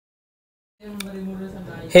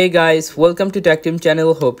Hey guys, welcome to Tech Team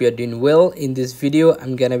channel. Hope you're doing well. In this video,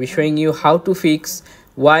 I'm gonna be showing you how to fix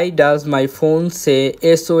why does my phone say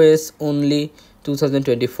SOS only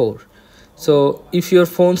 2024. So if your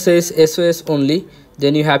phone says SOS only,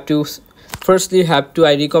 then you have to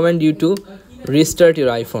I recommend you to restart your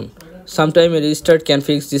iPhone. Sometime a restart can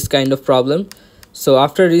fix this kind of problem. So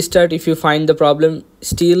after restart, if you find the problem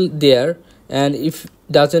still there and if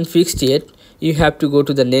doesn't fixed yet, you have to go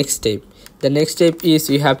to the next step. The next step is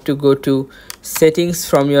you have to go to settings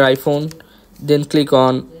from your iPhone, then click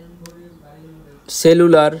on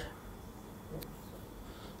cellular.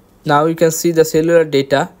 Now you can see the cellular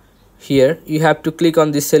data here. You have to click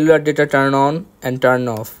on the cellular data turn on and turn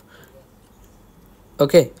off.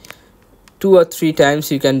 Okay, 2 or 3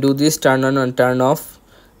 times you can do this, turn on and turn off,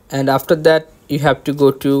 and after that you have to go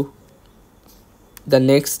to the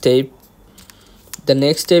next step. The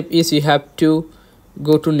next step is you have to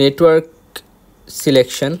go to network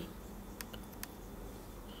selection,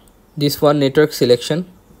 this one, network selection,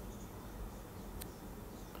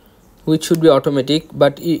 which should be automatic,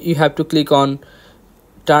 but you have to click on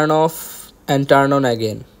turn off and turn on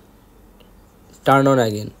again.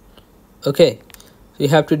 Okay, you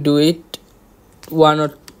have to do it 1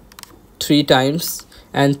 or 3 times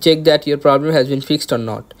and check that your problem has been fixed or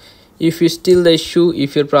not. If you still the issue,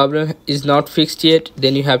 if your problem is not fixed yet,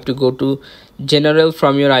 then you have to go to general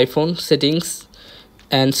from your iPhone settings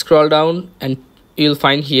and scroll down, and you'll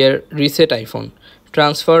find here reset iPhone,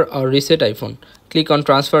 transfer or reset iPhone. Click on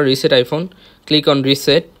transfer, reset iPhone, click on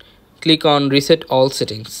reset, click on reset all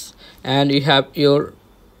settings, and you have your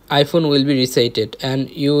iPhone will be resetted and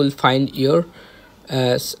you will find your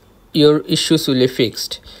issues will be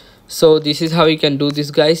fixed. So this is how you can do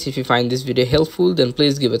this, guys. If you find this video helpful, then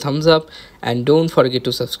please give a thumbs up and don't forget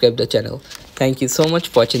to subscribe the channel. Thank you so much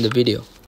for watching the video.